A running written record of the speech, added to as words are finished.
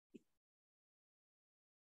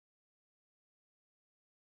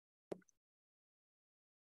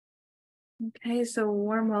Okay, so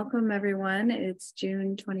warm welcome, everyone. It's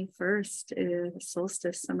June 21st,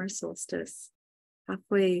 solstice, summer solstice,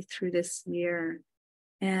 halfway through this year.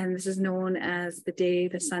 And this is known as the day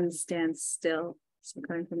the sun stands still. So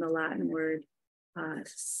coming from the Latin word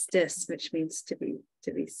stis, which means to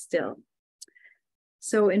be still.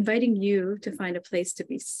 So inviting you to find a place to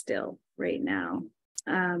be still right now.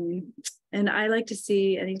 And I like to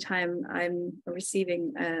see anytime I'm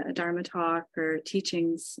receiving a Dharma talk or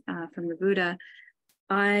teachings from the Buddha,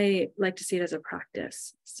 I like to see it as a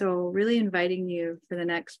practice. So really inviting you for the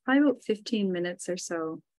next probably about 15 minutes or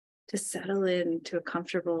so to settle into a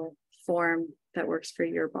comfortable form that works for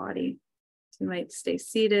your body. So you might stay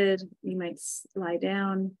seated, you might lie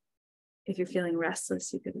down. If you're feeling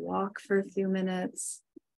restless, you could walk for a few minutes.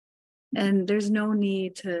 And there's no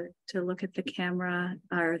need to look at the camera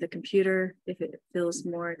or the computer if it feels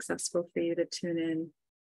more accessible for you to tune in,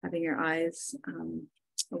 having your eyes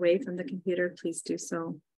away from the computer, please do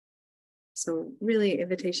so. So really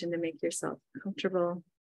invitation to make yourself comfortable.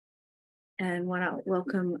 And want to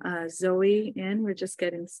welcome Zoe in. We're just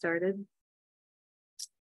getting started.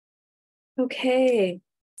 Okay,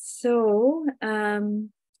 so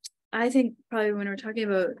I think probably when we're talking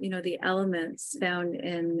about, the elements found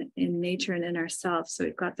in nature and in ourselves. So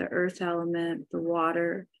we've got the earth element, the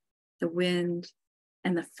water, the wind,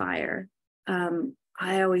 and the fire.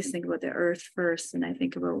 I always think about the earth first, and I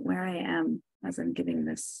think about where I am as I'm giving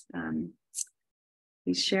this,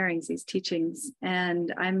 these sharings, these teachings.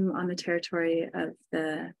 And I'm on the territory of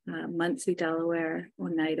the Muncie, Delaware,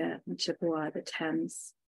 Oneida, and Chippewa, the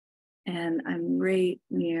Thames. And I'm right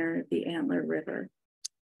near the Antler River.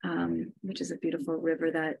 Which is a beautiful river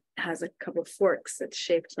that has a couple of forks that's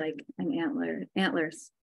shaped like an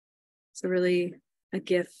antlers. So really a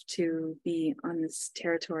gift to be on this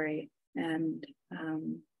territory, and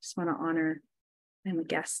just want to honor. I'm a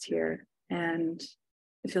guest here, and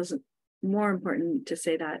it feels more important to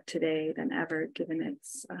say that today than ever, given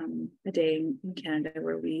it's a day in Canada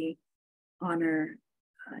where we honor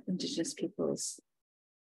Indigenous peoples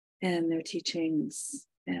and their teachings,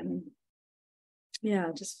 and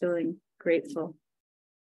just feeling grateful.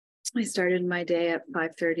 I started my day at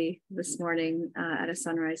 5:30 this morning at a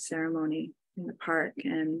sunrise ceremony in the park,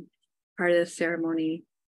 and part of the ceremony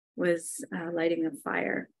was lighting a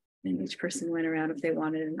fire, and each person went around if they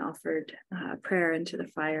wanted and offered prayer into the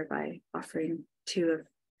fire by offering two of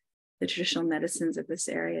the traditional medicines of this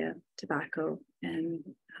area, tobacco and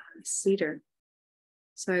cedar.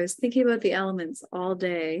 So I was thinking about the elements all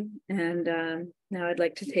day, and now I'd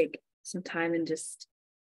like to take some time and just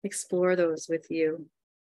explore those with you.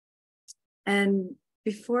 And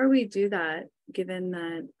before we do that, given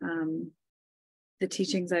that the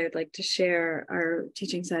teachings I would like to share are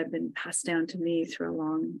teachings that have been passed down to me through a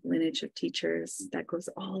long lineage of teachers that goes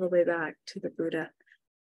all the way back to the Buddha.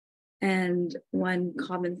 And one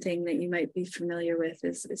common thing that you might be familiar with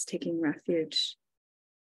is taking refuge.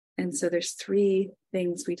 And so there's three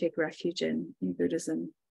things we take refuge in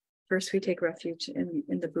Buddhism. First, we take refuge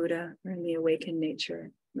in the Buddha, or in the awakened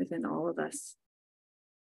nature within all of us.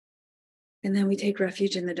 And then we take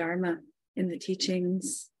refuge in the Dharma, in the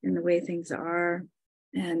teachings, in the way things are.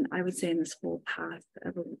 And I would say in this whole path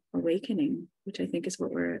of awakening, which I think is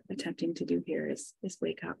what we're attempting to do here, is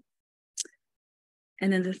wake up.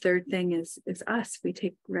 And then the third thing is us. We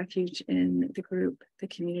take refuge in the group, the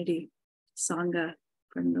community, Sangha,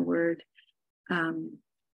 from the word,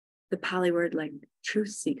 the Pali word, like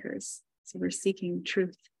truth seekers. So we're seeking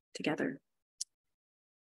truth together.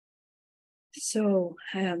 So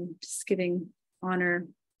just giving honor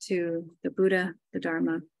to the Buddha, the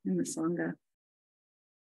Dharma, and the Sangha.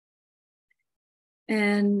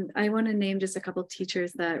 And I want to name just a couple of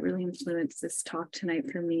teachers that really influenced this talk tonight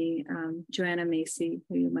for me. Joanna Macy,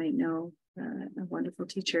 who you might know, a wonderful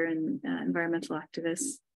teacher and environmental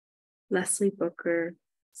activist. Leslie Booker,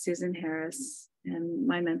 Susan Harris, and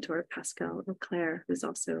my mentor, Pascal Auclair, who's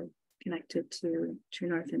also connected to True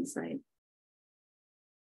North Insight.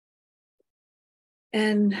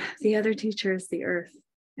 And the other teacher is the earth.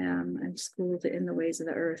 I'm schooled in the ways of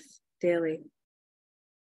the earth daily.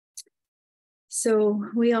 So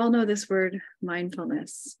we all know this word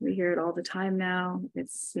mindfulness. We hear it all the time now.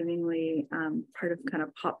 It's seemingly part of kind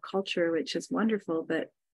of pop culture, which is wonderful. But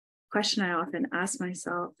the question I often ask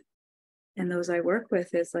myself and those I work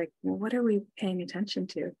with is like, well, what are we paying attention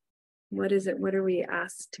to? What is it? What are we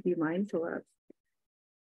asked to be mindful of?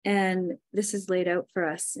 And this is laid out for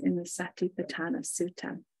us in the Satipatthana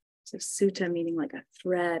Sutta. So sutta meaning like a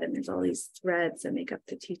thread, and there's all these threads that make up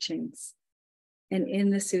the teachings. And in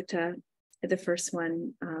the sutta, the first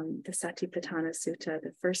one, the Satipatthana Sutta,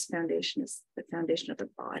 the first foundation is the foundation of the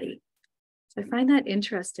body. So I find that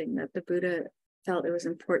interesting that the Buddha felt it was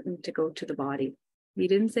important to go to the body. He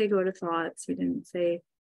didn't say go to thoughts. He didn't say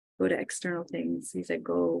go to external things. He said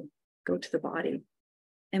go to the body.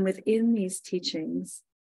 And within these teachings,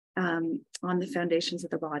 on the foundations of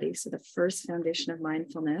the body, so the first foundation of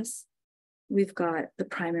mindfulness, we've got the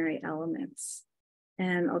primary elements.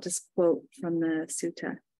 And I'll just quote from the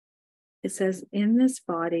sutta. It says, in this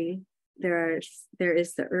body, there is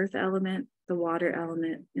the earth element, the water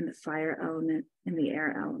element, and the fire element, and the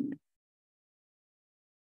air element.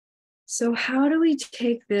 So how do we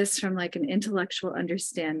take this from like an intellectual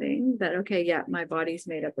understanding that, okay, yeah, my body's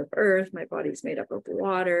made up of earth, my body's made up of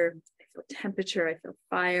water, I feel temperature, I feel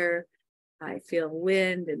fire, I feel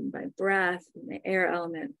wind and my breath and the air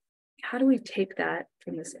element. How do we take that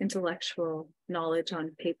from this intellectual knowledge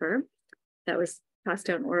on paper that was passed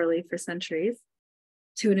down orally for centuries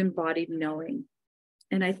to an embodied knowing?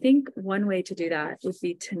 And I think one way to do that would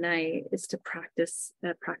be tonight is to practice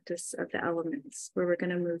the practice of the elements, where we're going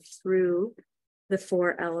to move through the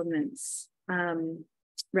 4 elements,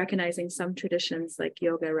 recognizing some traditions like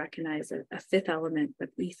yoga recognize a 5th element of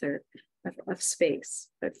ether, of space.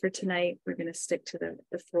 But for tonight, we're going to stick to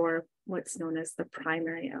the 4, what's known as the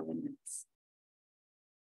primary elements.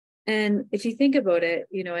 And if you think about it,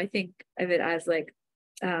 I think of it as like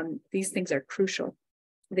these things are crucial.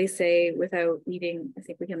 They say without eating, I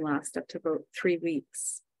think we can last up to about 3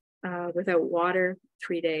 weeks. Without water,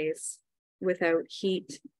 3 days. Without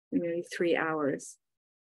heat, maybe 3 hours.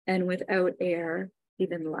 And without air,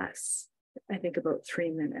 even less. I think about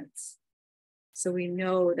 3 minutes. So we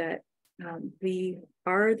know that we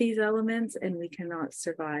are these elements and we cannot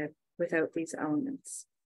survive without these elements.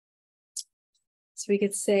 So we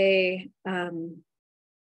could say, in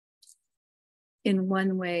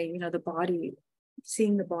one way, the body,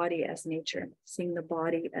 seeing the body as nature, seeing the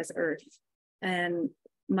body as earth. And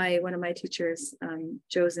one of my teachers,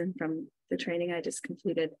 Josen, from the training I just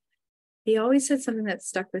completed, he always said something that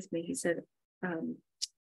stuck with me. He said,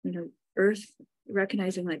 earth,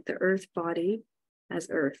 recognizing like the earth body as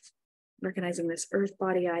earth, recognizing this earth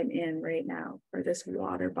body I'm in right now, or this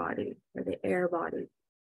water body, or the air body,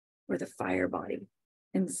 or the fire body,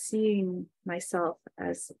 and seeing myself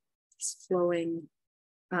as this flowing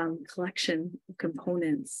collection of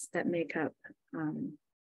components that make up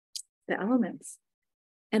the elements.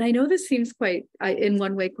 And I know this seems quite, in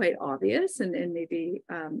one way, quite obvious and maybe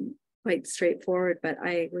quite straightforward, but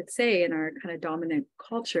I would say in our kind of dominant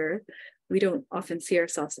culture, we don't often see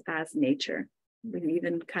ourselves as nature. We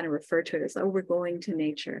even kind of refer to it as, oh, we're going to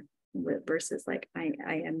nature, versus like, I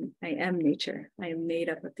am nature. I am made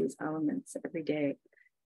up of these elements every day.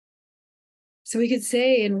 So we could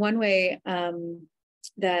say in one way,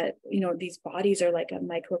 that these bodies are like a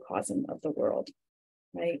microcosm of the world,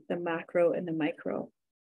 right? The macro and the micro.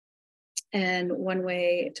 And one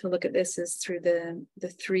way to look at this is through the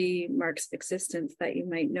 3 marks of existence that you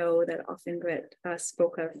might know that often get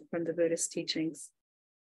spoke of from the Buddhist teachings.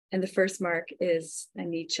 And the first mark is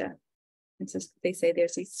anicca. And so they say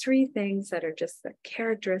there's these 3 things that are just the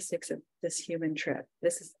characteristics of this human trip.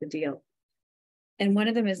 This is the deal. And one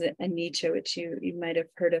of them is anicca, which you might have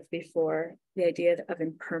heard of before, the idea of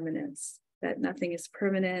impermanence, that nothing is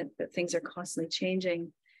permanent, that things are constantly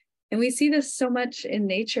changing. And we see this so much in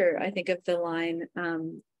nature. I think of the line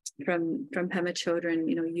from Pema Chodron,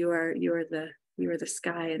 you are the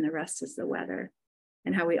sky and the rest is the weather,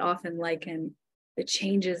 and how we often liken the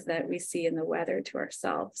changes that we see in the weather to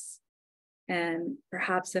ourselves. And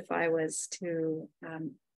perhaps if I was to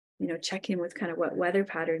check in with kind of what weather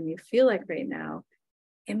pattern you feel like right now,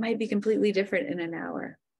 it might be completely different in an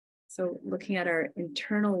hour. So looking at our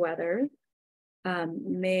internal weather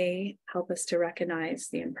may help us to recognize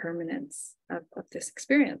the impermanence of this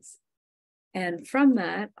experience. And from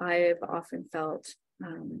that, I've often felt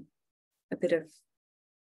a bit of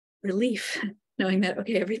relief, knowing that,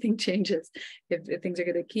 okay, everything changes, if things are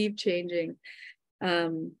going to keep changing.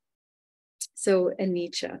 So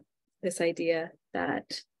anicca, this idea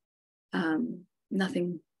that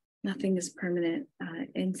nothing is permanent,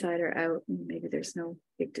 inside or out, and maybe there's no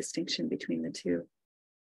big distinction between the 2.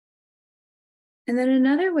 And then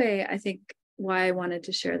another way, I think, why I wanted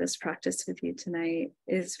to share this practice with you tonight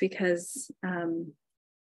is because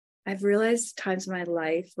I've realized times in my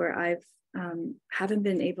life where I've haven't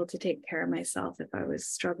been able to take care of myself. If I was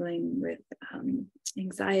struggling with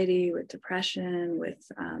anxiety, with depression,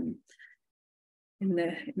 with in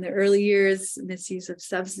the early years, misuse of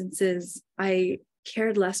substances, I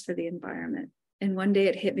cared less for the environment. And one day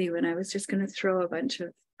it hit me when I was just going to throw a bunch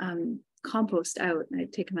of compost out, and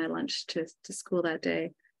I'd taken my lunch to school that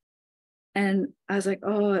day. And I was like,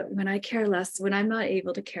 oh, when I care less, when I'm not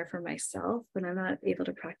able to care for myself, when I'm not able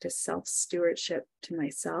to practice self-stewardship to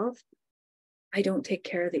myself, I don't take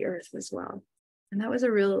care of the earth as well. And that was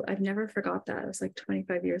I've never forgot that. It was like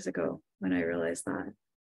 25 years ago when I realized that.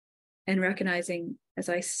 And recognizing as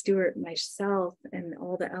I steward myself and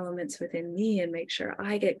all the elements within me and make sure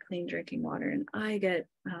I get clean drinking water and I get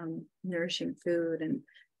nourishing food and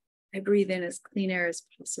I breathe in as clean air as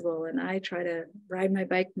possible and I try to ride my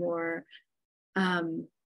bike more, I'm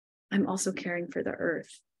also caring for the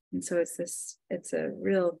earth. And so it's a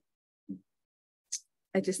real,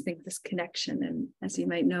 I just think this connection. And as you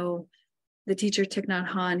might know, the teacher Thich Nhat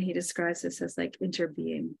Hanh, he describes this as like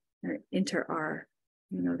interbeing or inter-are.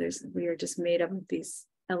 We are just made up of these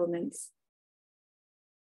elements.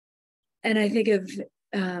 And I think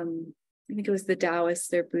it was the Taoists,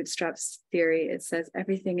 their bootstraps theory. It says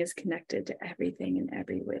everything is connected to everything in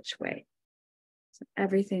every which way. So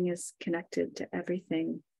everything is connected to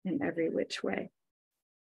everything in every which way.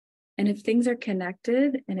 And if things are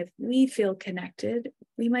connected, and if we feel connected,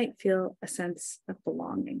 we might feel a sense of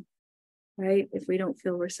belonging, right? If we don't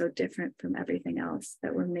feel we're so different from everything else,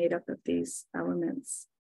 that we're made up of these elements.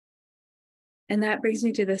 And that brings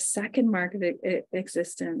me to the second mark of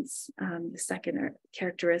existence, the second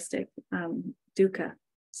characteristic, dukkha.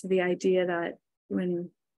 So the idea that when,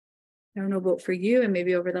 I don't know about for you, and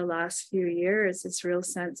maybe over the last few years, this real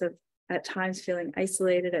sense of at times feeling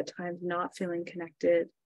isolated, at times not feeling connected,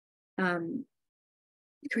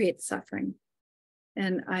 creates suffering.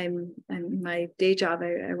 And I'm my day job,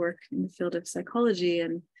 I work in the field of psychology,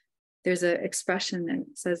 and there's an expression that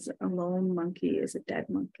says a lone monkey is a dead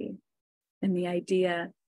monkey. And the idea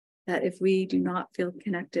that if we do not feel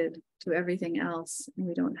connected to everything else, and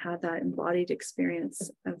we don't have that embodied experience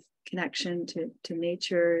of connection to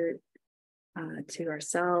nature, to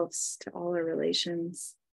ourselves, to all our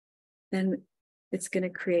relations, then it's going to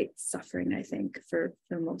create suffering, I think, for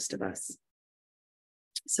most of us.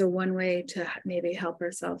 So one way to maybe help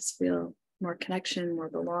ourselves feel more connection, more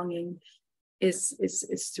belonging, is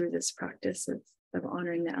through this practice of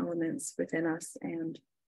honoring the elements within us and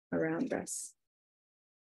around us.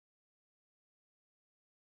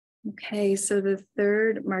 Okay, so the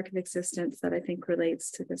third mark of existence that I think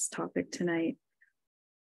relates to this topic tonight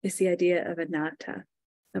is the idea of anatta,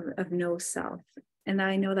 of no self. And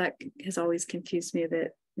I know that has always confused me a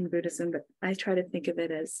bit in Buddhism, but I try to think of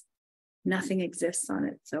it as nothing exists on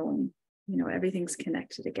its own. Everything's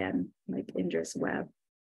connected again, like Indra's web.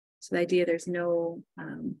 So the idea there's no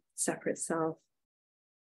separate self.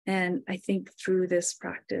 And I think through this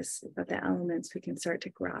practice of the elements, we can start to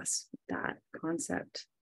grasp that concept.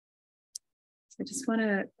 So I just want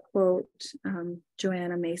to quote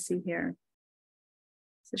Joanna Macy here.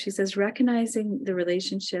 So she says, recognizing the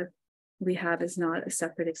relationship we have is not a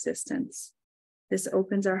separate existence. This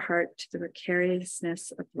opens our heart to the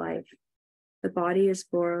precariousness of life. The body is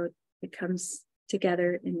borrowed, it comes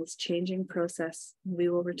together in this changing process, and we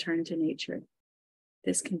will return to nature.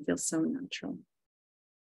 This can feel so natural.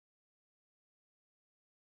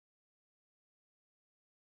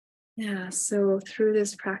 Yeah, so through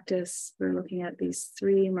this practice, we're looking at these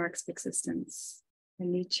three marks of existence: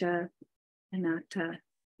 anicca, anatta,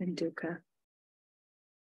 and dukkha.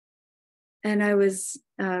 And I was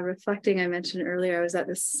reflecting, I mentioned earlier, I was at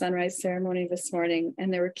this sunrise ceremony this morning,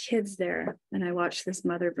 and there were kids there. And I watched this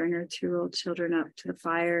mother bring her 2-year-old children up to the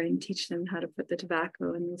fire and teach them how to put the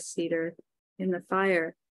tobacco and the cedar in the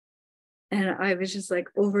fire. And I was just like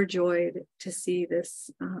overjoyed to see this,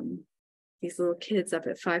 these little kids up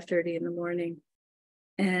at 5:30 in the morning.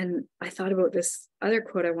 And I thought about this other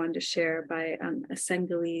quote I wanted to share by a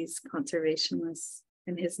Senegalese conservationist,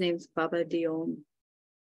 and his name's Baba Diom.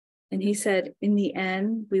 And he said, in the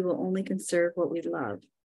end, we will only conserve what we love.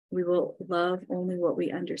 We will love only what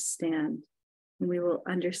we understand. And we will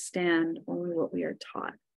understand only what we are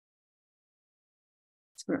taught.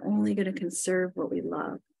 So we're only going to conserve what we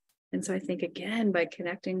love. And so I think, again, by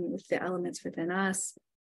connecting with the elements within us,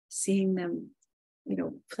 seeing them,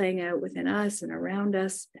 playing out within us and around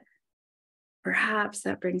us, perhaps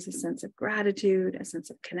that brings a sense of gratitude, a sense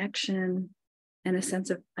of connection, and a sense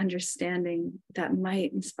of understanding that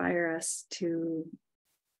might inspire us to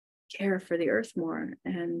care for the earth more.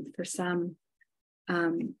 And for some,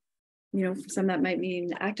 for some that might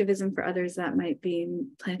mean activism, for others that might be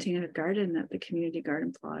planting a garden at the community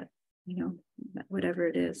garden plot, whatever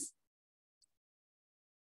it is.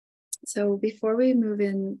 So before we move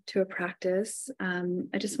into a practice,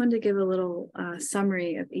 I just wanted to give a little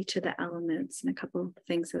summary of each of the elements and a couple of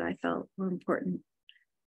things that I felt were important.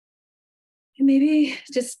 And maybe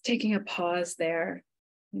just taking a pause there.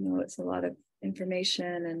 It's a lot of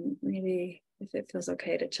information, and maybe if it feels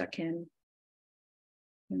okay to check in,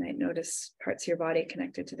 you might notice parts of your body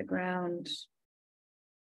connected to the ground.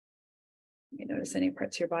 You may notice any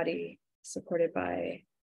parts of your body supported by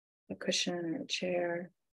a cushion or a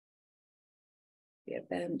chair, maybe a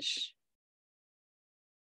bench.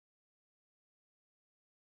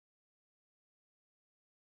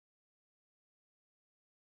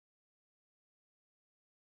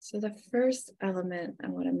 So the first element I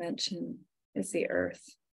want to mention is the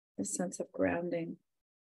earth, the sense of grounding.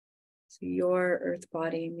 So your earth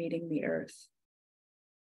body meeting the earth.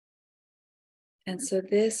 And so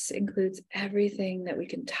this includes everything that we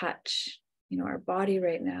can touch, our body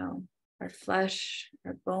right now, our flesh,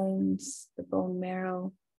 our bones, the bone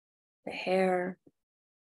marrow, the hair,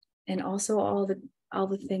 and also all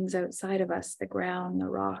the things outside of us, the ground, the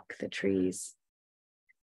rock, the trees.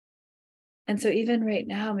 And so even right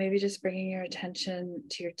now, maybe just bringing your attention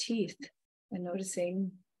to your teeth and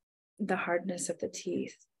noticing the hardness of the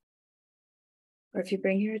teeth. Or if you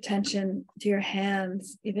bring your attention to your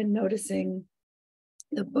hands, even noticing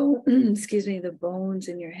the the bones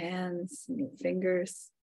in your hands and your fingers,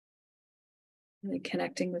 really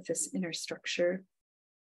connecting with this inner structure.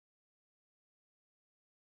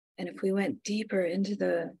 And if we went deeper into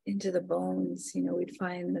the bones, we'd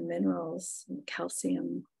find the minerals and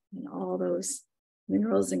calcium, and all those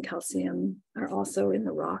minerals and calcium are also in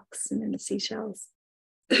the rocks and in the seashells.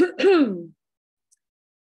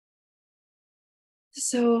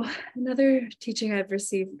 So another teaching I've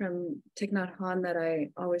received from Thich Nhat Hanh that I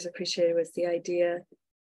always appreciated was the idea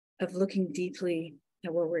of looking deeply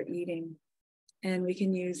at what we're eating. And we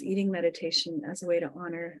can use eating meditation as a way to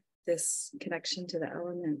honor this connection to the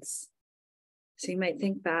elements. So you might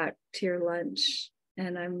think back to your lunch,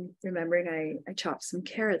 and I'm remembering I chopped some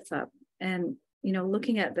carrots up, and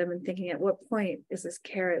looking at them and thinking, at what point is this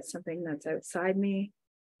carrot something that's outside me?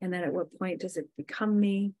 And then at what point does it become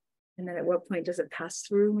me? And then at what point does it pass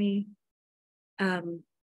through me?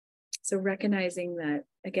 So recognizing that,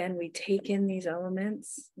 again, we take in these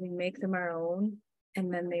elements, we make them our own,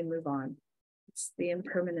 and then they move on. It's the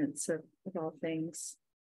impermanence of all things.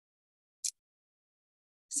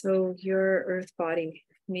 So your earth body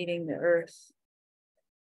meeting the earth.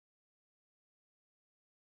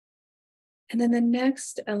 And then the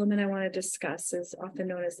next element I want to discuss is often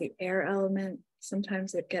known as the air element.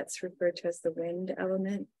 Sometimes it gets referred to as the wind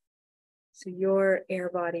element. So your air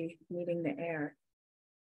body meeting the air.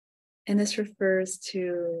 And this refers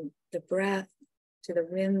to the breath, to the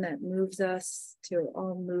wind that moves us, to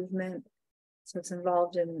all movement. So it's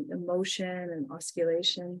involved in emotion and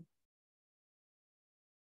osculation.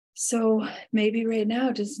 So maybe right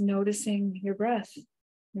now, just noticing your breath,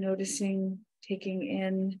 noticing taking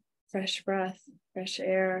in fresh breath, fresh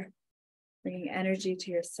air, bringing energy to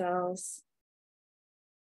your cells.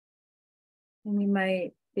 And you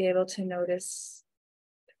might be able to notice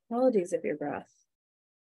the qualities of your breath.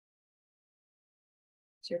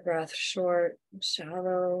 Is your breath short and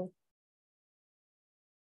shallow?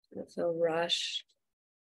 Does it feel rushed?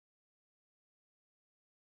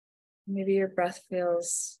 Maybe your breath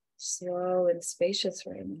feels slow and spacious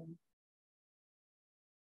right now.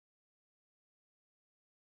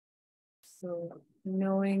 So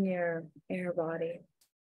knowing your air body.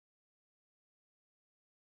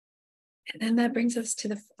 And then that brings us to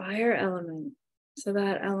the fire element. So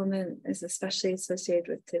that element is especially associated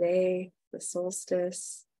with today, the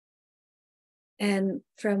solstice. And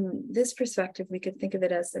from this perspective, we could think of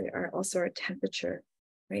it as also our temperature.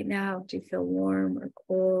 Right now, do you feel warm or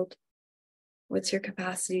cold? What's your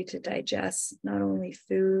capacity to digest not only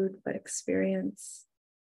food, but experience?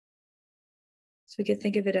 So we could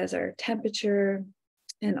think of it as our temperature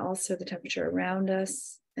and also the temperature around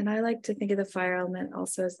us. And I like to think of the fire element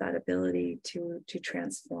also as that ability to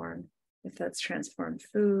transform, if that's transform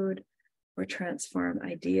food or transform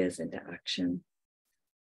ideas into action.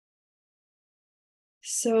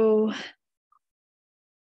 So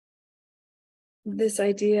this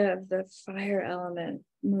idea of the fire element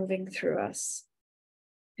moving through us,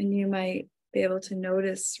 and you might be able to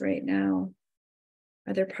notice right now,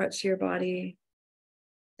 are there parts of your body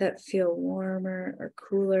that feel warmer or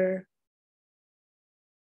cooler?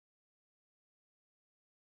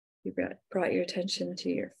 You brought your attention to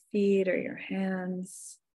your feet or your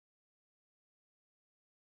hands.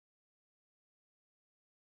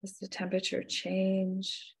 Does the temperature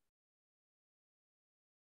change?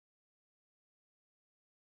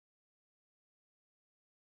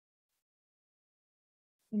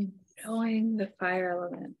 And knowing the fire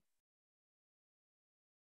element.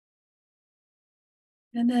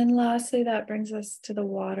 And then lastly, that brings us to the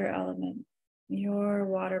water element. your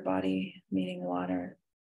water body meeting water.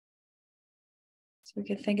 So we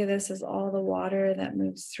could think of this as all the water that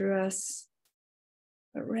moves through us.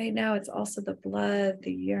 But right now it's also the blood,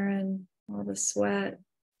 the urine, all the sweat,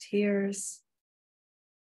 tears.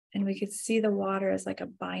 And we could see the water as like a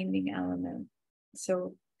binding element.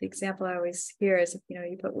 So the example I always hear is if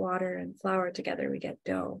you put water and flour together, we get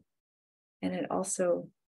dough. And it also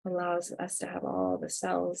allows us to have all the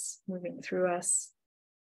cells moving through us.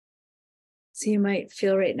 So you might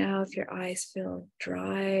feel right now if your eyes feel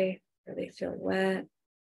dry or they feel wet.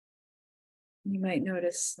 You might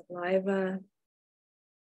notice saliva.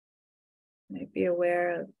 You might be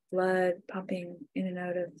aware of blood pumping in and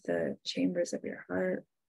out of the chambers of your heart.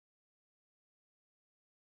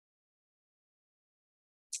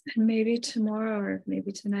 And maybe tomorrow or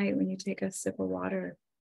maybe tonight when you take a sip of water,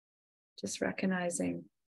 just recognizing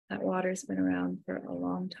that water's been around for a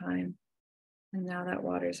long time. And now that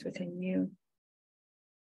water's within you.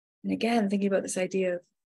 And again, thinking about this idea of,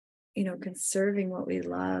 conserving what we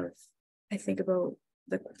love. I think about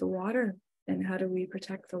the water and how do we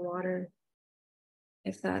protect the water?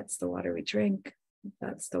 If that's the water we drink, if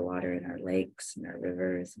that's the water in our lakes and our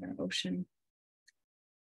rivers and our ocean.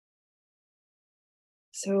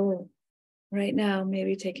 So right now,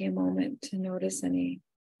 maybe taking a moment to notice any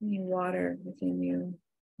water within you,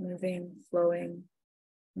 moving, flowing,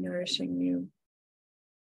 nourishing you.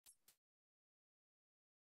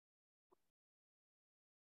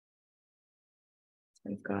 So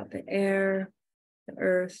we've got the air, the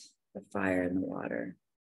earth, the fire, and the water.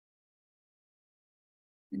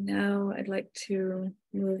 And now I'd like to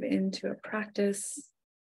move into a practice,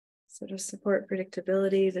 sort of support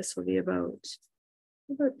predictability. This will be about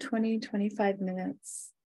 20, 25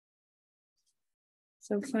 minutes.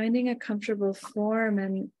 So finding a comfortable form,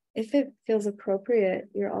 and if it feels appropriate,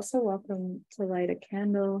 you're also welcome to light a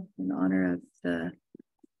candle in honor of the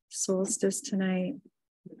solstice tonight,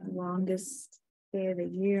 the longest day of the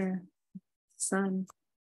year, sun.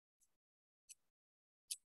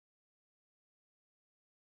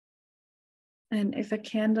 And if a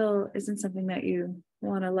candle isn't something that you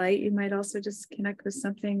want to light, you might also just connect with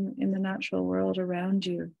something in the natural world around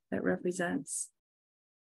you that represents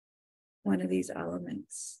one of these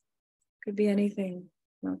elements. Could be anything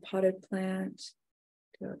from a potted plant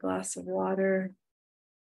to a glass of water.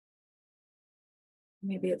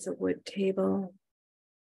 Maybe it's a wood table.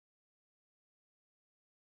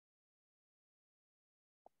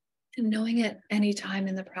 And knowing at any time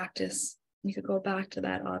in the practice, you could go back to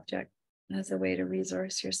that object as a way to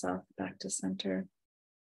resource yourself back to center.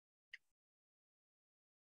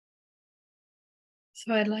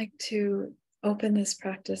 So I'd like to open this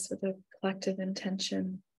practice with a collective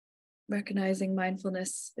intention, recognizing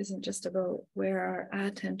mindfulness isn't just about where our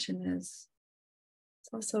attention is,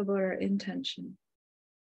 it's also about our intention.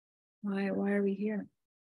 Why are we here?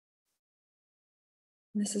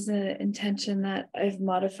 This is an intention that I've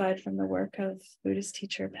modified from the work of Buddhist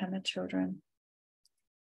teacher Pema Chodron.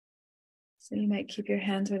 So you might keep your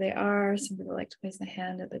hands where they are. Some people like to place the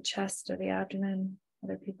hand at the chest or the abdomen.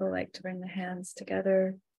 Other people like to bring the hands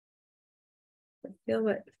together. But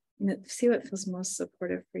see what feels most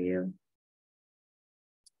supportive for you.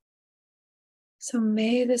 So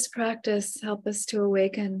may this practice help us to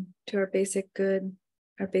awaken to our basic good,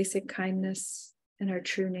 our basic kindness, and our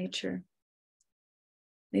true nature.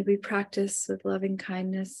 May we practice with loving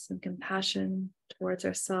kindness and compassion towards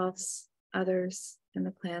ourselves, others, and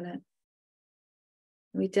the planet.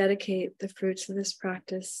 We dedicate the fruits of this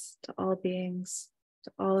practice to all beings,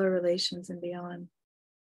 to all our relations and beyond,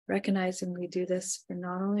 recognizing we do this for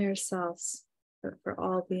not only ourselves, but for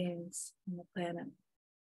all beings on the planet.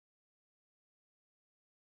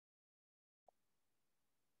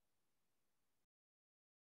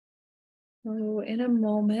 So in a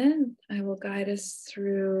moment, I will guide us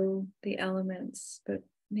through the elements, but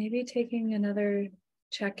maybe taking another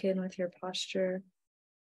check-in with your posture,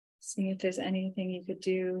 seeing if there's anything you could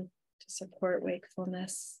do to support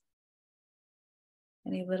wakefulness,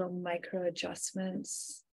 any little micro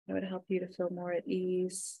adjustments that would help you to feel more at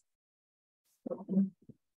ease. And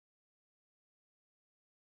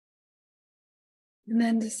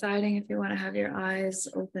then deciding if you want to have your eyes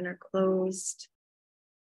open or closed.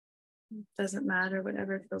 It doesn't matter,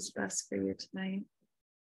 whatever feels best for you tonight.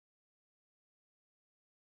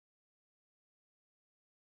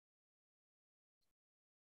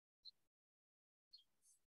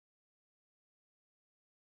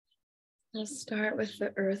 We'll start with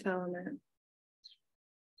the earth element.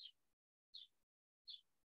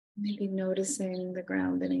 Maybe noticing the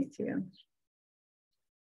ground beneath you.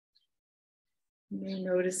 Maybe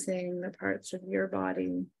noticing the parts of your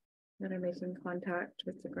body that are making contact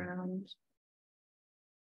with the ground.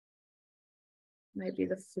 Might be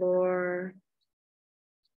the floor,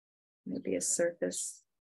 might be a surface,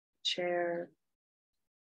 chair.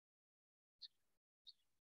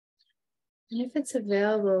 And if it's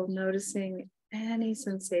available, noticing any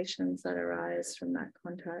sensations that arise from that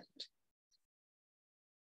contact.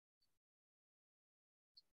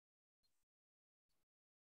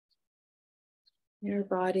 Your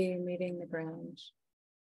body meeting the ground.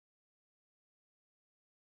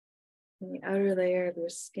 And the outer layer of your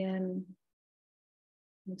skin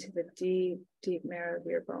into the deep, deep marrow of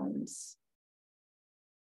your bones.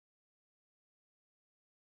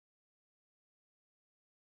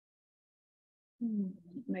 It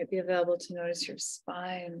might be available to notice your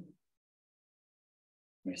spine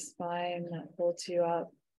that holds you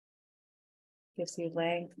up, gives you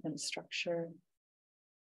length and structure.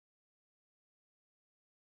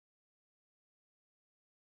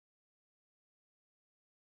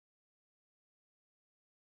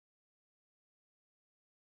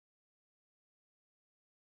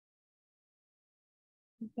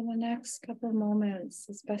 For the next couple of moments,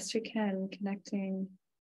 as best you can, connecting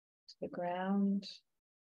to the ground,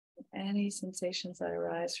 any sensations that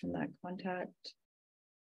arise from that contact.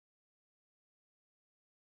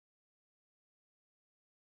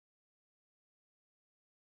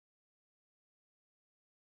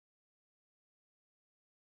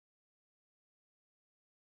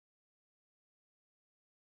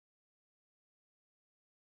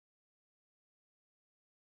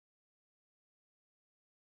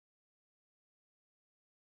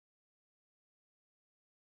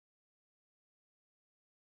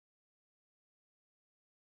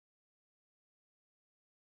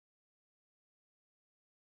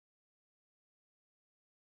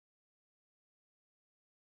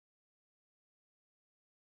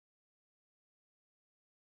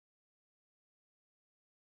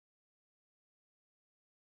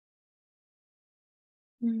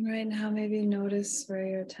 And right now, maybe notice where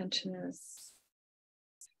your attention is.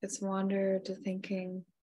 If it's wandered to thinking,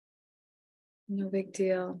 no big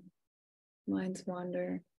deal. Minds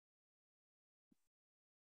wander.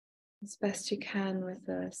 As best you can with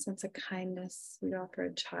a sense of kindness, we offer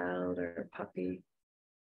a child or a puppy.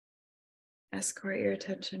 Escort your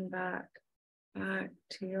attention back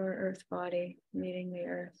to your earth body, meeting the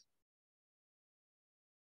earth.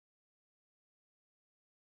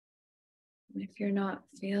 And if you're not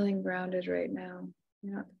feeling grounded right now,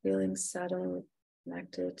 you're not feeling settled,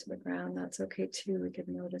 connected to the ground, that's okay too. We can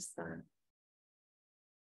notice that.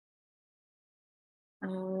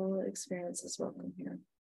 All experience is welcome here.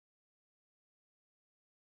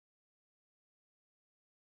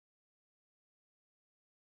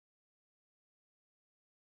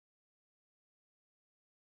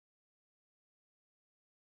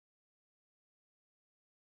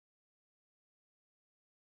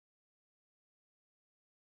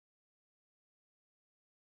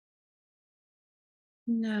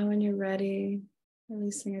 Now, when you're ready,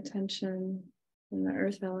 releasing attention from the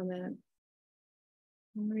earth element,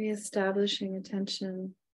 and reestablishing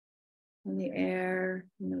attention on the air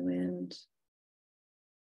and the wind.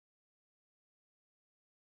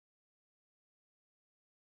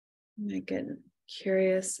 You might get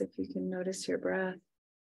curious if you can notice your breath.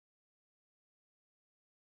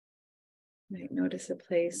 You might notice a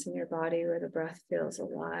place in your body where the breath feels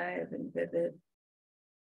alive and vivid,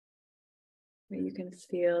 where you can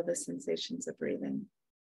feel the sensations of breathing.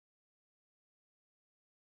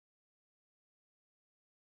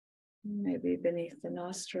 Maybe beneath the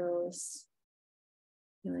nostrils,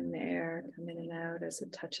 feeling the air come in and out as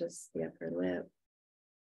it touches the upper lip.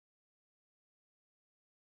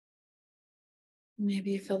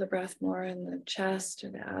 Maybe you feel the breath more in the chest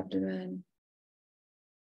or the abdomen.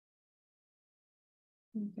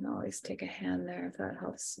 You can always take a hand there if that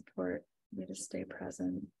helps support you to stay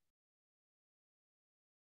present.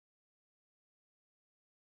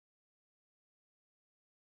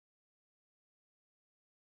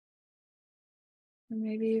 Or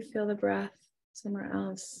maybe you feel the breath somewhere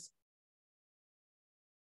else.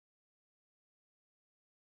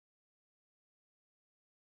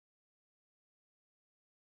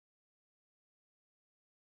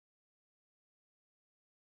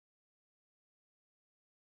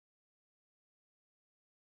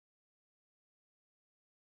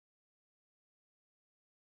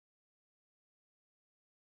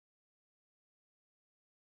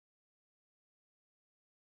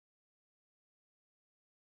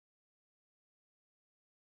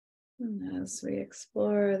 And as we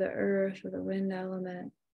explore the earth or the wind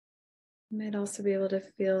element, you might also be able to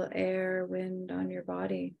feel air, wind on your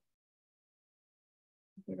body.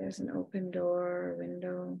 Maybe there's an open door or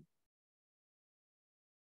window.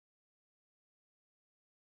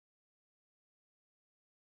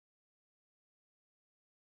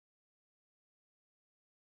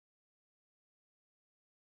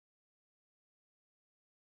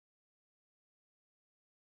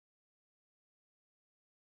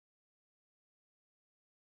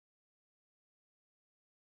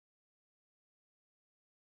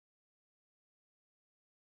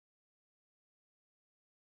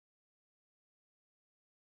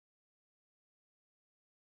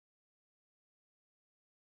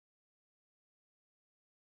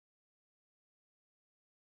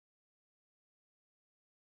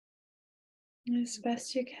 As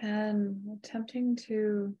best you can, attempting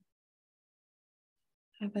to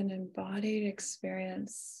have an embodied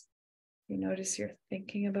experience. You notice you're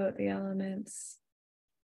thinking about the elements.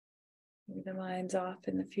 Maybe the mind's off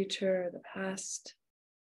in the future or the past,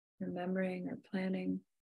 remembering or planning.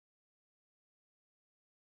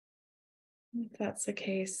 If that's the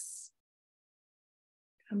case,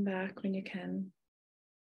 come back when you can.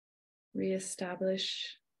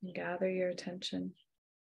 Reestablish and gather your attention.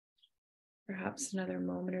 Perhaps another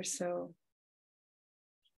moment or so,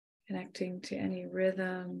 connecting to any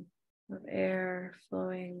rhythm of air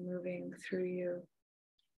flowing, moving through you,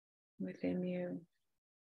 within you,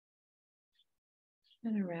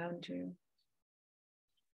 and around you.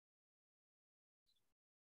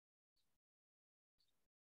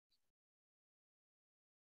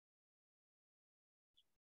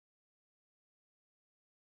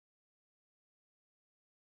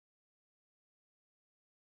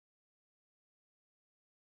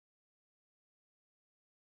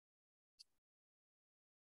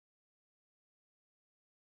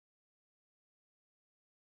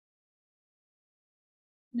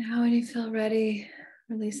 Now, when you feel ready,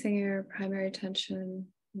 releasing your primary attention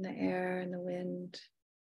in the air and the wind,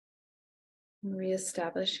 and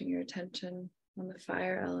reestablishing your attention on the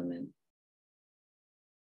fire element.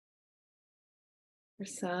 For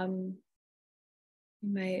some,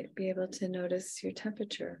 you might be able to notice your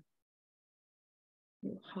temperature,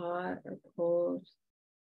 hot or cold.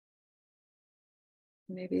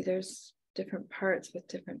 Maybe there's different parts with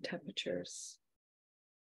different temperatures.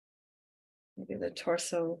 Maybe the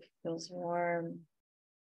torso feels warm,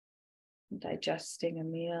 digesting a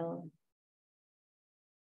meal.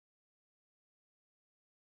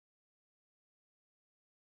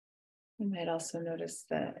 You might also notice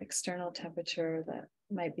the external temperature that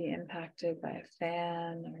might be impacted by a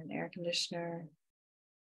fan or an air conditioner.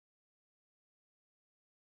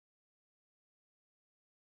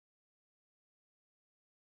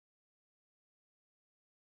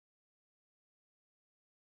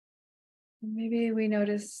 Maybe we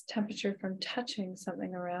notice temperature from touching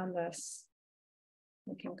something around us,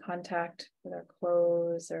 making contact with our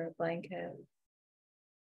clothes or a blanket.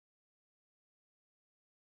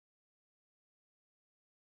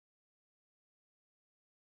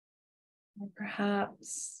 Or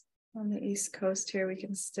perhaps on the East Coast here, we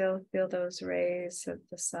can still feel those rays of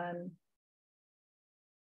the sun.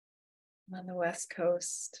 On the West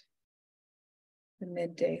Coast, the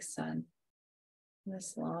midday sun,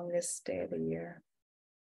 this longest day of the year.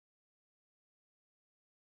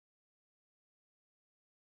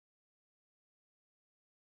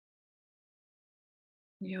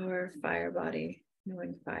 Your fire body,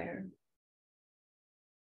 knowing fire.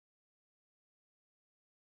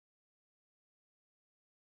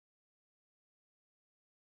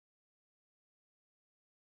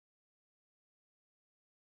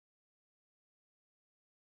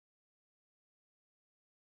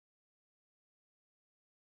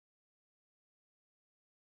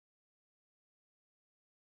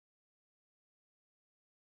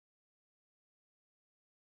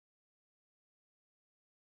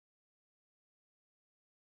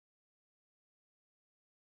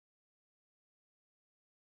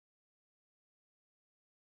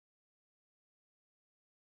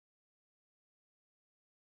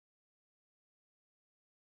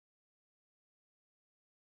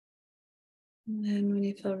 And then when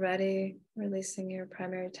you feel ready, releasing your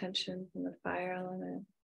primary attention from the fire element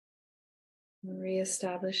and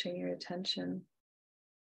reestablishing your attention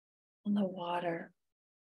on the water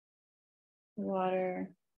that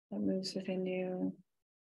moves within you.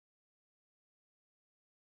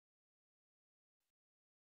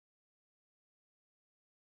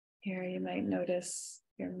 Here you might notice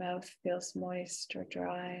your mouth feels moist or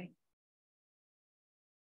dry.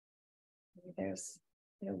 Maybe there's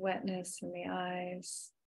wetness in the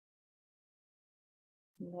eyes,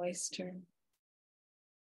 moisture.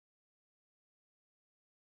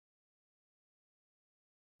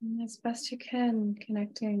 And as best you can,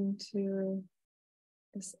 connecting to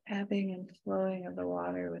this ebbing and flowing of the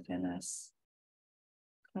water within us,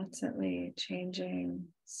 constantly changing,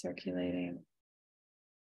 circulating,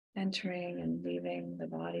 entering and leaving the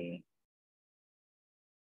body.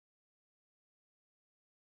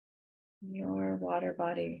 Your water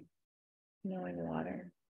body, knowing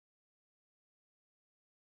water.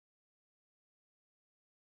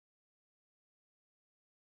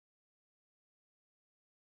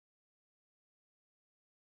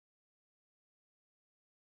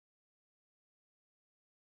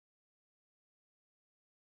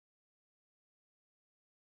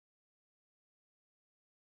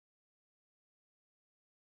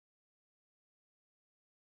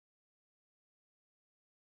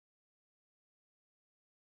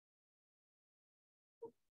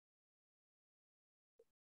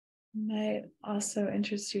 It might also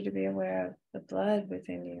interest you to be aware of the blood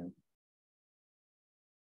within you.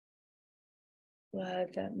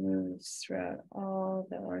 Blood that moves throughout all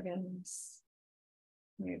the organs,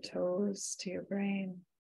 from your toes to your brain.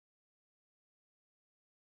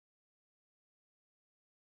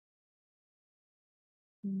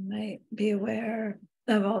 You might be aware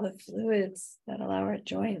of all the fluids that allow our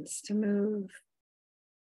joints to move.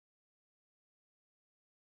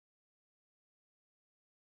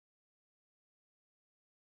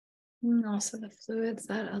 And also the fluids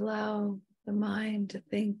that allow the mind to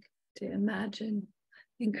think, to imagine,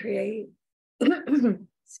 and create. Excuse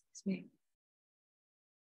me.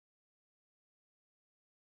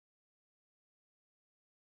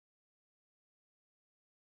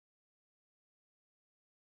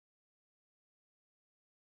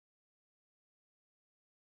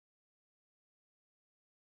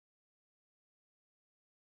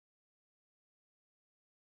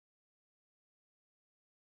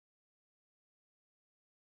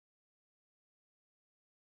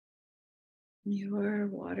 Your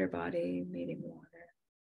water body meeting water.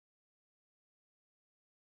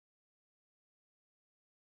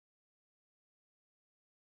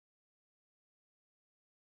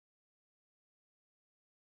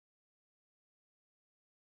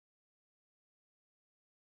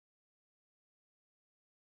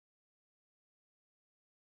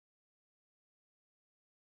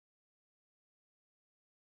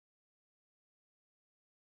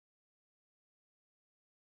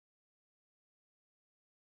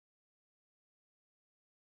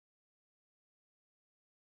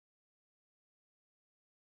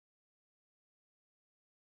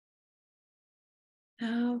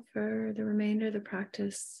 Now, for the remainder of the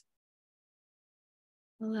practice,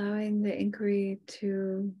 allowing the inquiry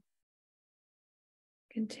to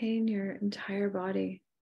contain your entire body,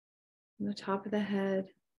 from the top of the head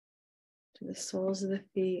to the soles of the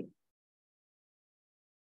feet,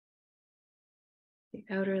 the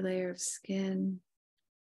outer layer of skin,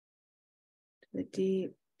 to the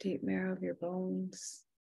deep, deep marrow of your bones,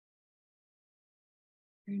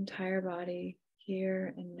 your entire body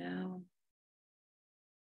here and now,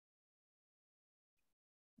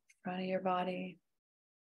 front of your body,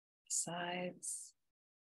 the sides,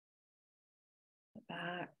 the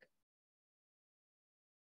back.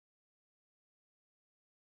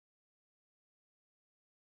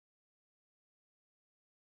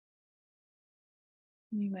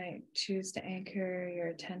 You might choose to anchor your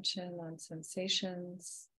attention on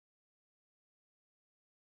sensations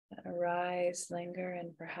that arise, linger,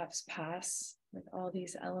 and perhaps pass with all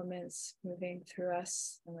these elements moving through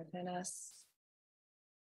us and within us.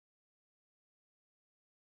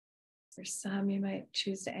 For some, you might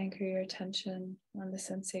choose to anchor your attention on the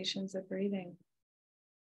sensations of breathing.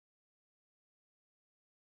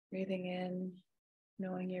 Breathing in,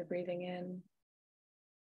 knowing you're breathing in.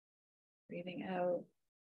 Breathing out,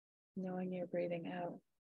 knowing you're breathing out.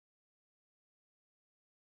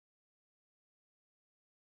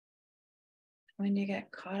 When you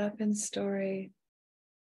get caught up in story,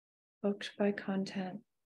 hooked by content,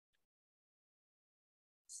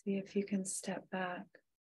 see if you can step back.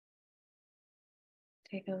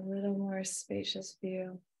 Take a little more spacious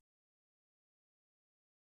view.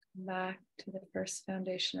 Come back to the first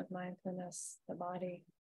foundation of mindfulness, the body,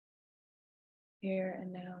 here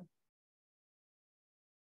and now.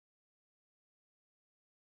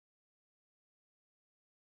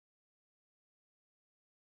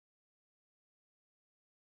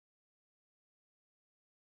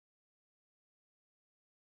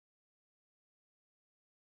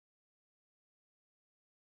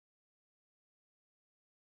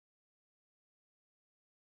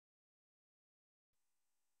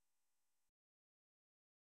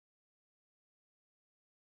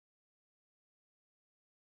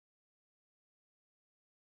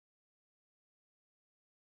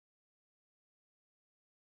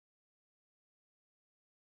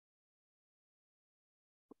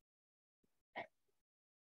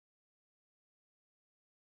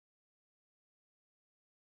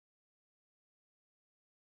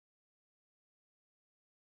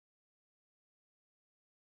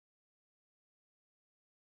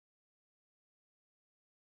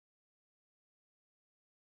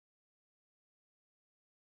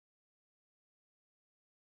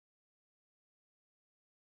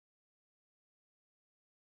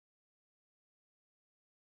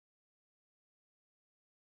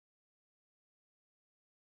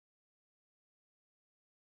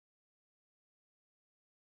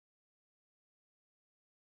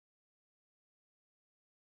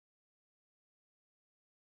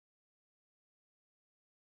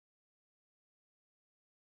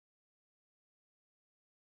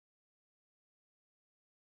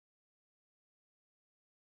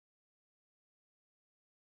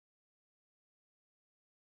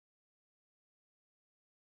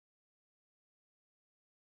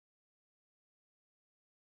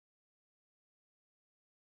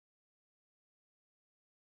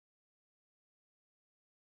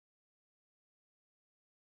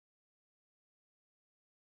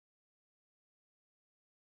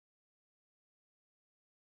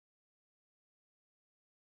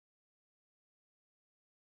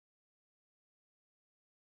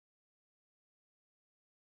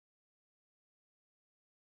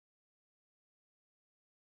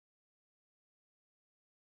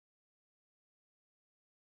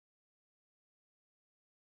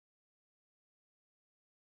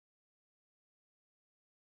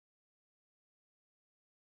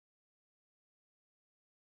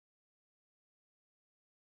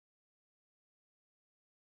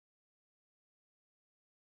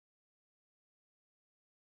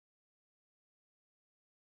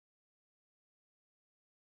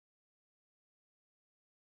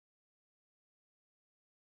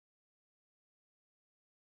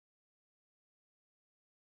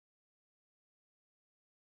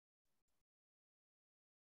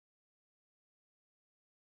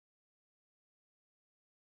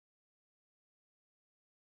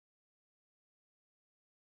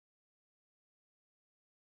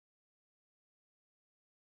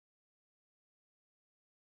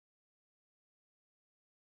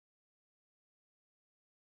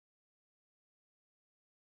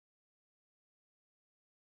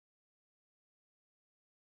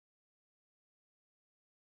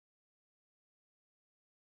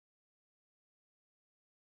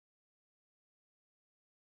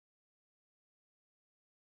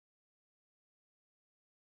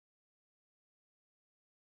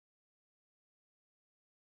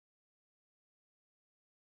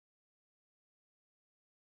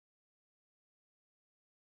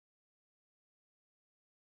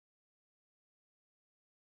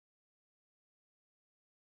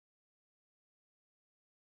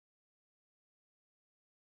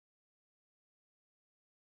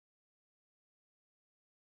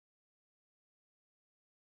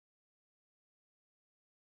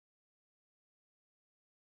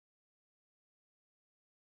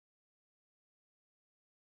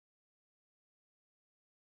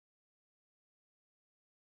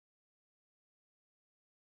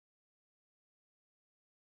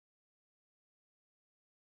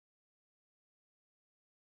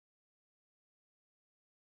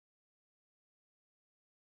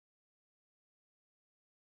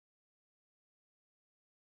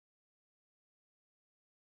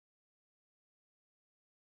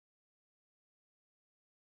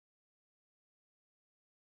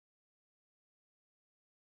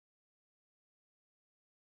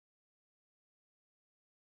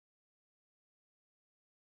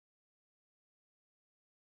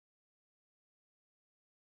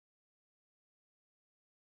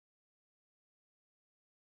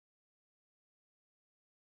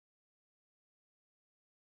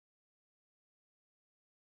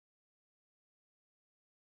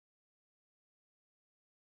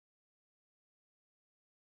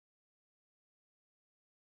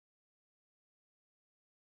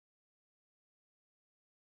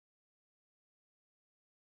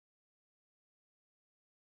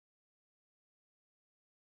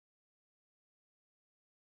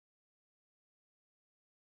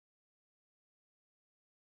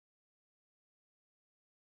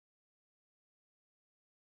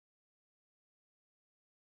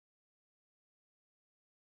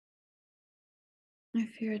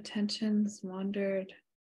 If your attention's wandered,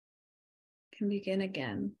 can begin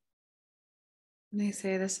again. And they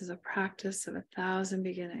say this is a practice of 1,000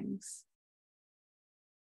 beginnings.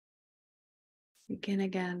 Begin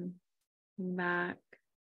again, come back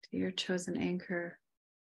to your chosen anchor.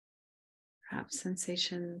 Perhaps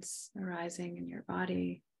sensations arising in your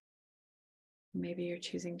body. Maybe you're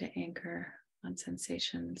choosing to anchor on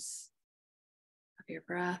sensations of your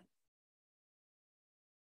breath.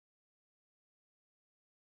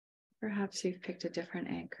 Perhaps you've picked a different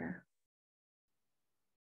anchor.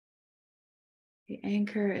 The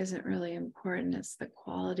anchor isn't really important. It's the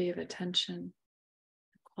quality of attention,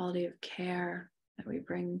 the quality of care that we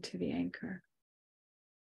bring to the anchor.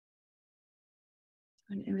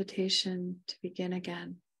 So an invitation to begin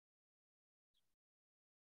again.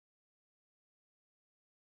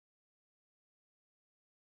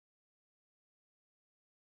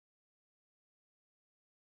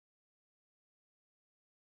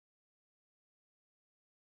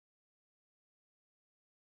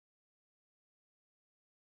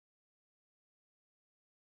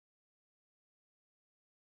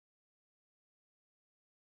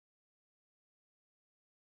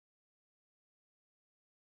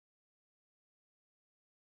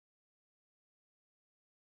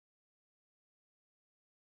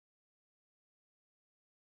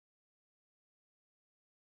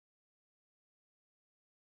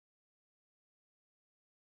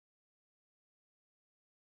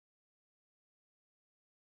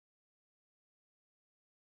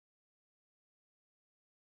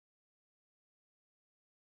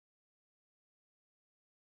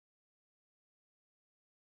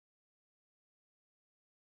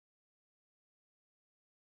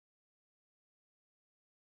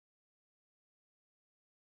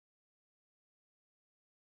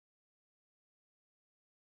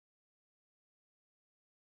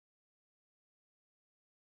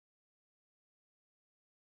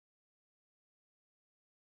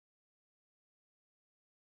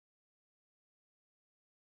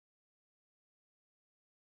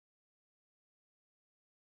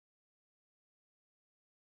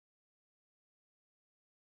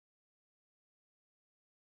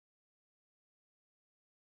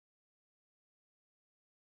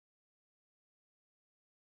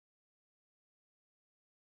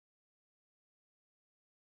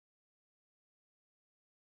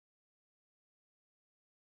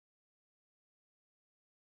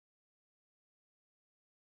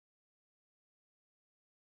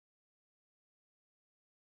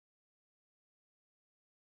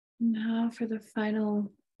 Now for the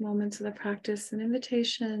final moments of the practice, an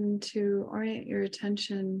invitation to orient your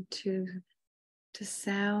attention to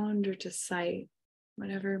sound or to sight,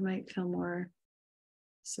 whatever might feel more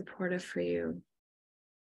supportive for you.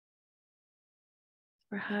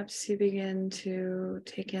 Perhaps you begin to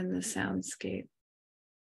take in the soundscape,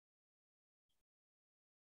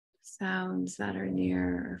 sounds that are near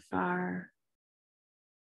or far,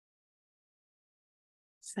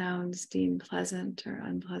 sounds deemed pleasant or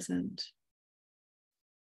unpleasant.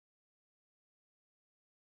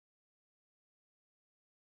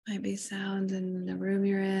 Might be sounds in the room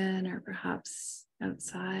you're in, or perhaps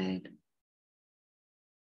outside.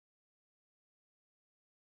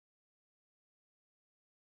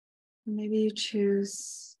 Maybe you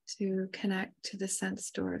choose to connect to the sense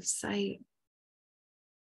door of sight,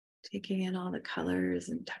 taking in all the colors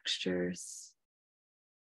and textures,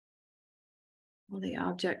 all the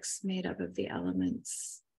objects made up of the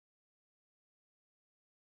elements.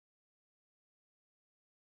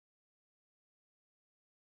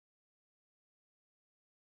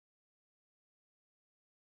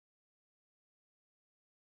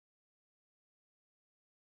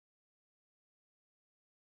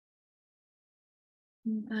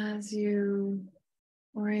 As you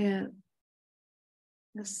orient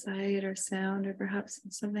the sight or sound, or perhaps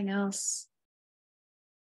something else,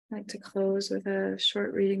 I'd like to close with a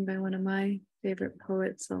short reading by one of my favorite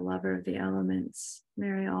poets, a lover of the elements,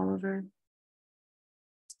 Mary Oliver.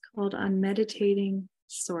 It's called On Meditating,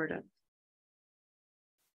 Sort of.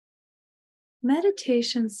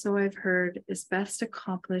 Meditation, so I've heard, is best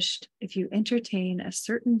accomplished if you entertain a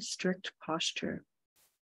certain strict posture.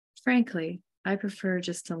 Frankly, I prefer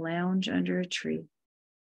just to lounge under a tree.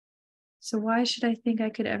 So why should I think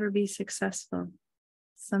I could ever be successful?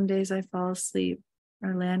 Some days I fall asleep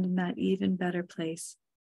or land in that even better place,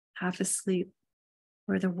 half asleep,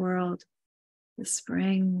 where the world, the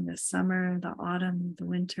spring, the summer, the autumn, the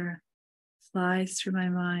winter, flies through my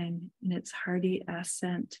mind in its hearty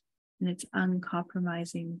ascent and its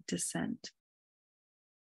uncompromising descent.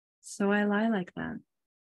 So I lie like that,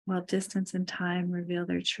 while distance and time reveal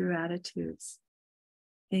their true attitudes.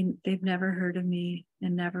 They've never heard of me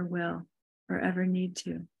and never will or ever need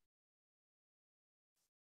to.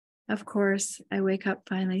 Of course, I wake up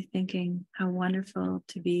finally thinking how wonderful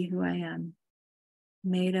to be who I am,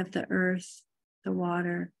 made of the earth, the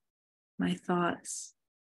water, my thoughts,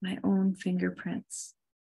 my own fingerprints,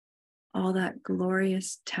 all that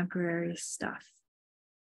glorious temporary stuff.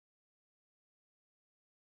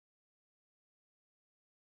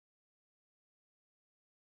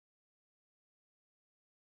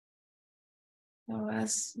 So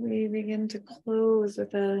as we begin to close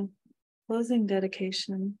with a closing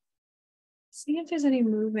dedication, see if there's any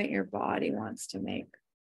movement your body wants to make.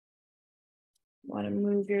 Want to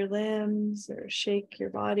move your limbs or shake your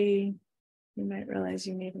body. You might realize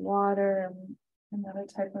you need water or another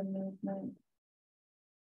type of movement.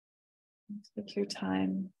 Take your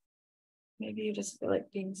time. Maybe you just feel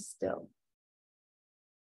like being still.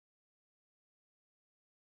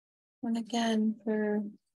 And again, for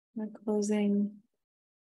the closing,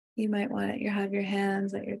 you might want to have your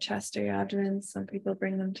hands at your chest or your abdomen. Some people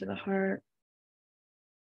bring them to the heart.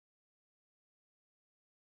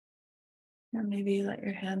 Or maybe let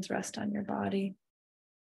your hands rest on your body.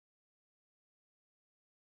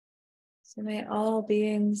 So may all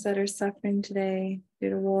beings that are suffering today due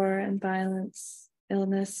to war and violence,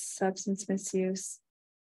 illness, substance misuse,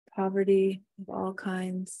 poverty of all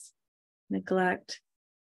kinds, neglect,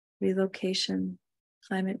 relocation,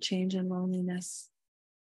 climate change, and loneliness,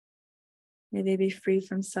 may they be free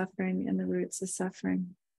from suffering and the roots of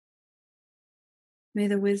suffering. May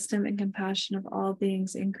the wisdom and compassion of all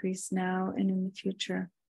beings increase now and in the future.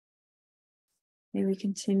 May we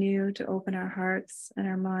continue to open our hearts and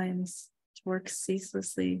our minds to work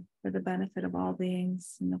ceaselessly for the benefit of all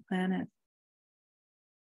beings in the planet.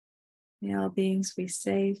 May all beings be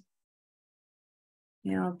safe.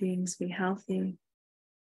 May all beings be healthy.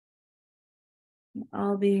 May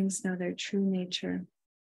all beings know their true nature.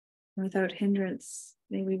 And without hindrance,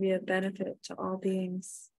 may we be a benefit to all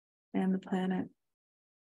beings and the planet.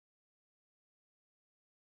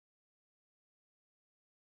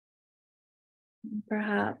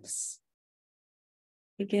 Perhaps,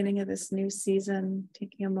 beginning of this new season,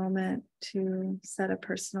 taking a moment to set a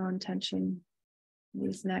personal intention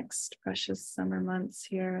these next precious summer months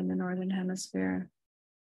here in the Northern Hemisphere.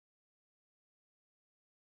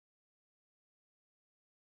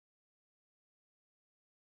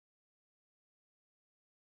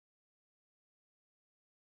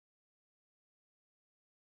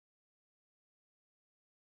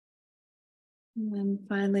 And then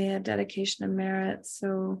finally, a dedication of merit.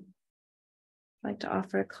 So I'd like to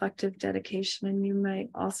offer a collective dedication, and you might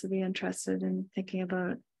also be interested in thinking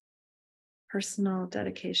about personal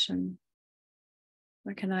dedication,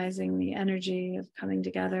 recognizing the energy of coming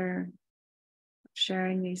together,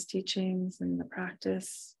 sharing these teachings and the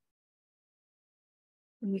practice.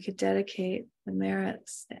 And we could dedicate the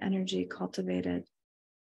merits, the energy cultivated.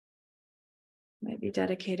 It might be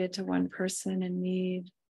dedicated to one person in need,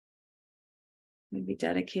 maybe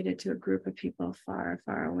dedicated to a group of people far,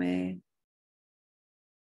 far away.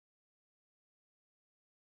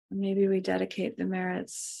 Or maybe we dedicate the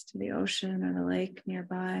merits to the ocean or the lake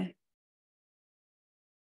nearby.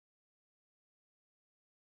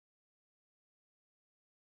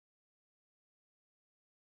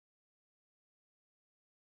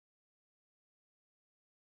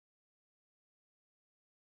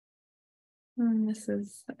 And this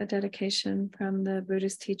is a dedication from the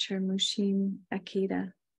Buddhist teacher Mushin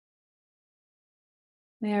Akita.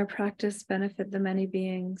 May our practice benefit the many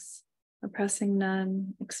beings, oppressing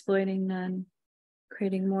none, exploiting none,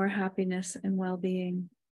 creating more happiness and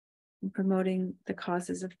well-being, and promoting the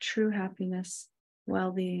causes of true happiness,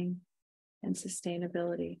 well-being, and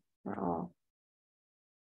sustainability for all.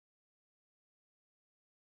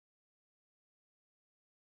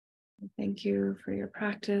 Thank you for your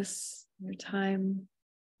practice, your time,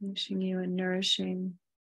 wishing you a nourishing,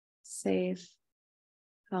 safe,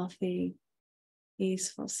 healthy,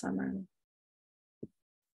 peaceful summer.